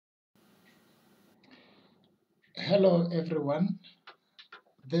Hello everyone,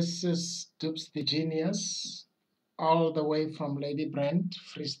 this is Dupes the Genius, all the way from Ladybrand,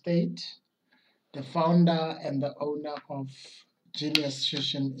 Free State, the founder and the owner of Genius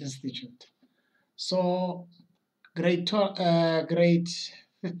Tuition Institute. So, grade 7s,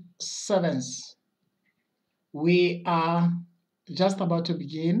 we are just about to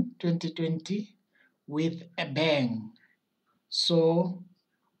begin 2020 with a bang. So,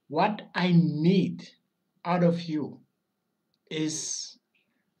 what I need out of you is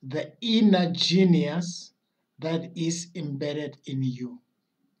the inner genius that is embedded in you.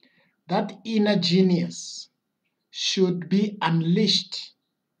 That inner genius should be unleashed,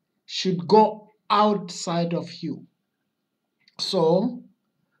 should go outside of you. So,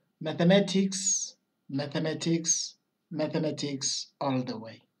 mathematics, mathematics, mathematics all the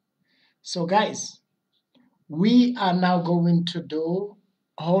way. So guys, we are now going to do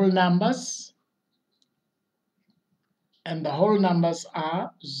whole numbers, and the whole numbers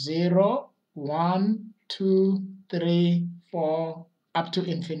are 0, 1, 2, 3, 4, up to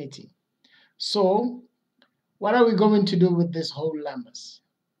infinity. So, what are we going to do with these whole numbers?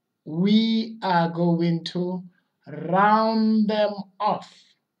 We are going to round them off.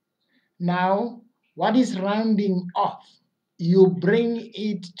 Now, what is rounding off? You bring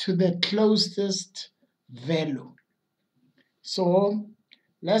it to the closest value. So,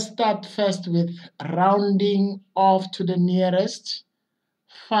 let's start first with rounding off to the nearest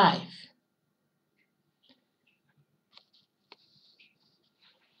 5.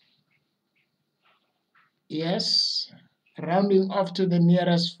 Yes, rounding off to the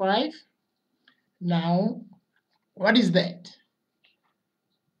nearest 5. Now, what is that?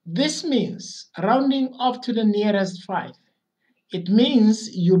 This means rounding off to the nearest 5. It means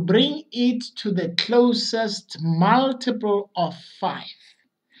you bring it to the closest multiple of 5.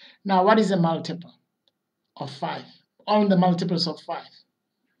 Now, what is a multiple of 5? All the multiples of 5.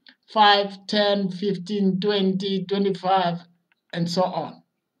 5, 10, 15, 20, 25, and so on.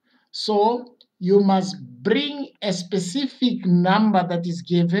 So, you must bring a specific number that is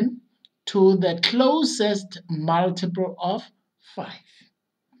given to the closest multiple of 5.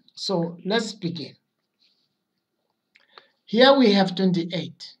 So, let's begin. Here we have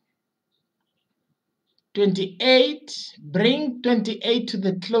 28. 28, bring 28 to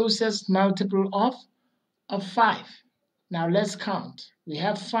the closest multiple of 5. Now let's count. We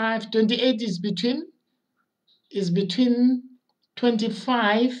have 5. 28 is between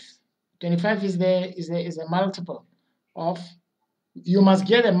 25. 25 is a multiple of, you must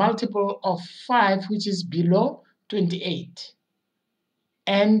get a multiple of 5 which is below 28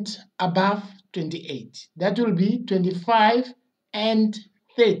 and above 28. That will be 25 and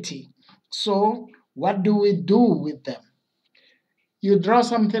 30. So what do we do with them? You draw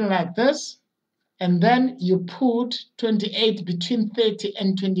something like this, and then you put 28 between 30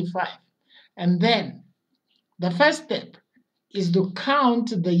 and 25. And then the first step is to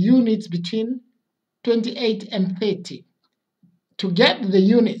count the units between 28 and 30. To get the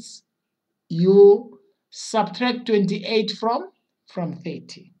units, you subtract 28 from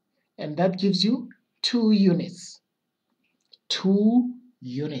 30. And that gives you 2 units. 2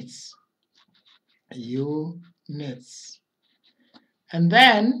 units. And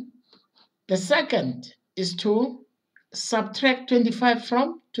then the second is to subtract 25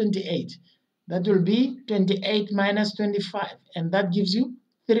 from 28. That will be 28 minus 25, and that gives you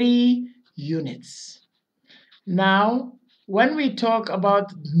 3 units. Now, when we talk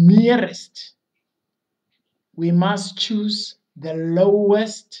about nearest, we must choose the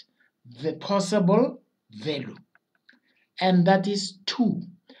lowest possible value, and that is 2.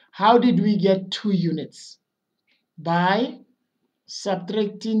 How did we get 2 units? By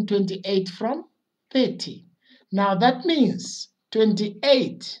subtracting 28 from 30. Now that means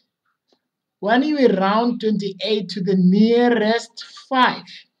 28, when you round 28 to the nearest 5,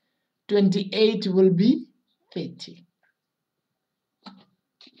 28 will be 30.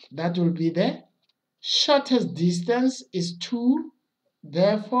 That will be the shortest distance is 2.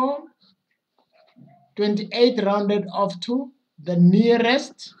 Therefore, 28 rounded off to the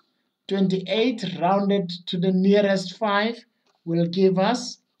nearest, 28 rounded to the nearest 5 will give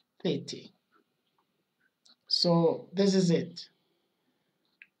us 30. So this is it.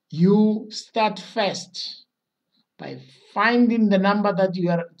 You start first by finding the number that you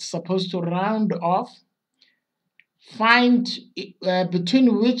are supposed to round off. Find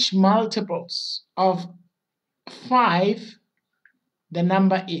between which multiples of 5 the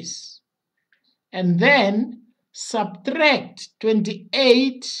number is. And then subtract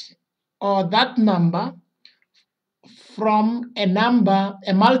 28 or that number from a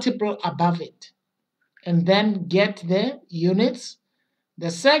multiple above it. and then get the units. The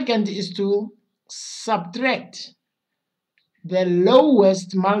second is to subtract the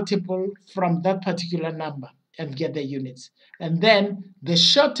lowest multiple from that particular number and get the units. And then the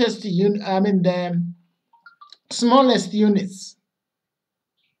shortest unit, the smallest units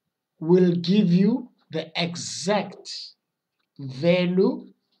will give you the exact value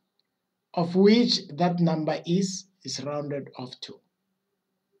of which that number is rounded off to.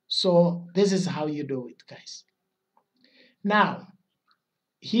 So this is how you do it, guys. Now,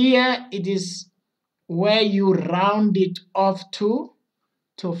 here it is where you round it off to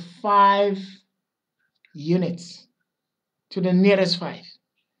 5 units, to the nearest 5.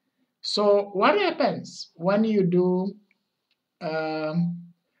 So what happens when you do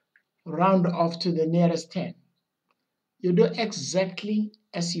round off to the nearest 10? You do exactly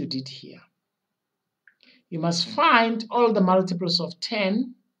as you did here. You must find all the multiples of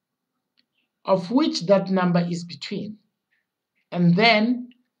 10 of which that number is between, and then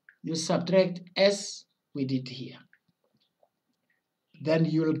you subtract as we did here. Then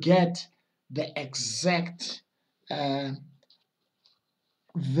you'll get the exact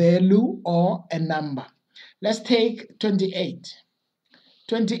value or a number. Let's take 28.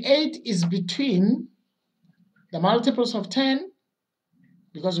 28 is between the multiples of 10,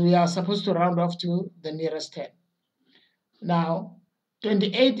 because we are supposed to round off to the nearest 10. Now,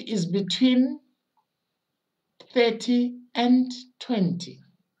 28 is between 30 and 20.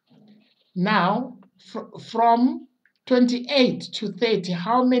 Now, from 28 to 30,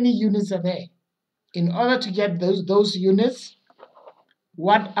 how many units are there? In order to get those units,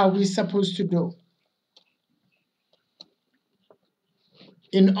 what are we supposed to do?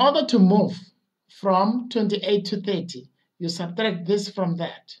 In order to move from 28 to 30, you subtract this from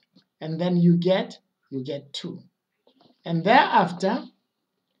that, and then you get 2. And thereafter,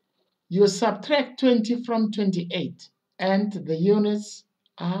 you subtract 20 from 28, and the units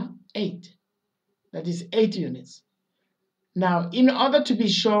are 8. That is 8 units. Now, in order to be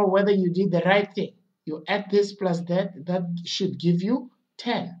sure whether you did the right thing, you add this plus that. That should give you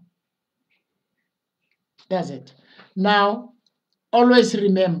 10. That's it. Now, always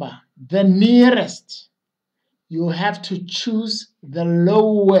remember, the nearest, you have to choose the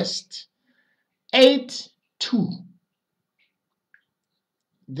lowest. 8, 2.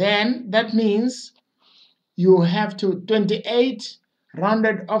 Then that means you have to 28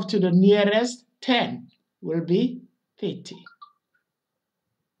 rounded off to the nearest 10 will be 30.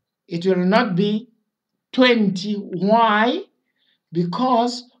 It will not be 20. Why?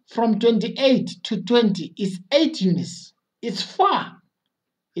 Because from 28 to 20 is 8 units. It's far.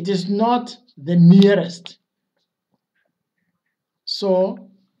 It is not the nearest. So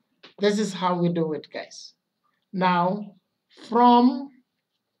this is how we do it, guys. Now, from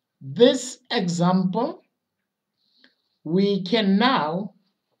this example, we can now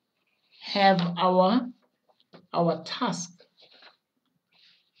have our task.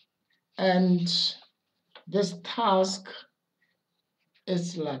 And this task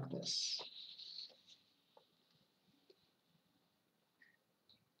is like this.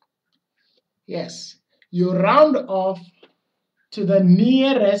 Yes, you round off to the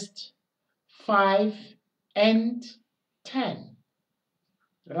nearest 5 and 10.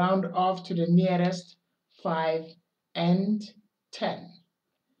 Round off to the nearest 5 and 10.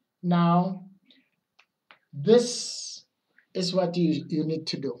 Now, this is what you need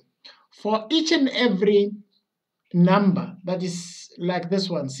to do. For each and every number that is like this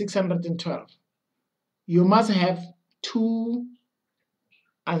one, 612, you must have 2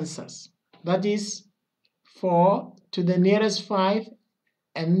 answers. That is 4 to the nearest 5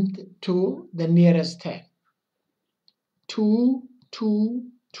 and to the nearest 10. 2, 2,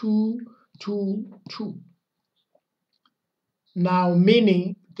 2, 2, 2. Now,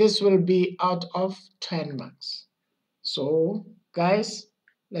 meaning this will be out of 10 marks. So, guys,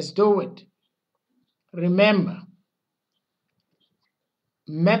 let's do it. Remember,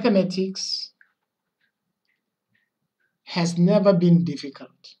 mathematics has never been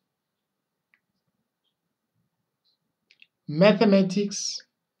difficult. Mathematics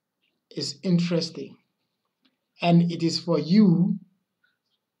is interesting, and it is for you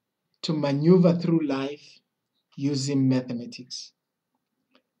to maneuver through life using mathematics.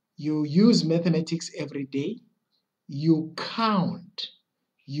 You use mathematics every day. You count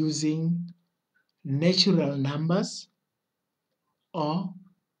using natural numbers or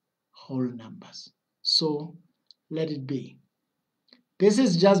whole numbers. So let it be. This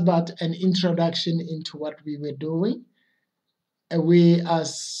is just but an introduction into what we were doing, we are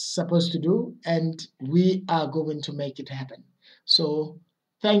supposed to do, and we are going to make it happen. So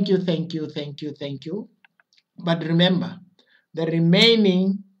thank you, thank you, thank you, thank you. But remember, the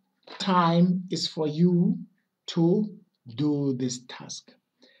remaining time is for you to do this task.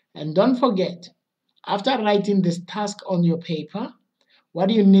 And don't forget, after writing this task on your paper, what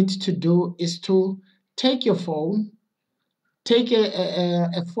you need to do is to take your phone, take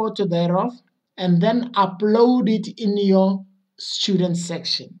a photo thereof, and then upload it in your student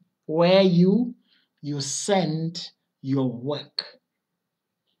section where you send your work.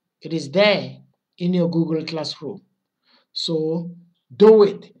 It is there in your Google Classroom. So do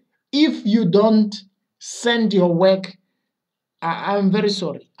it. If you don't send your work, I'm very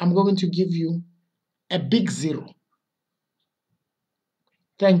sorry. I'm going to give you a big 0.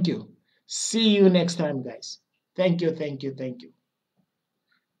 Thank you. See you next time, guys. Thank you, thank you, thank you.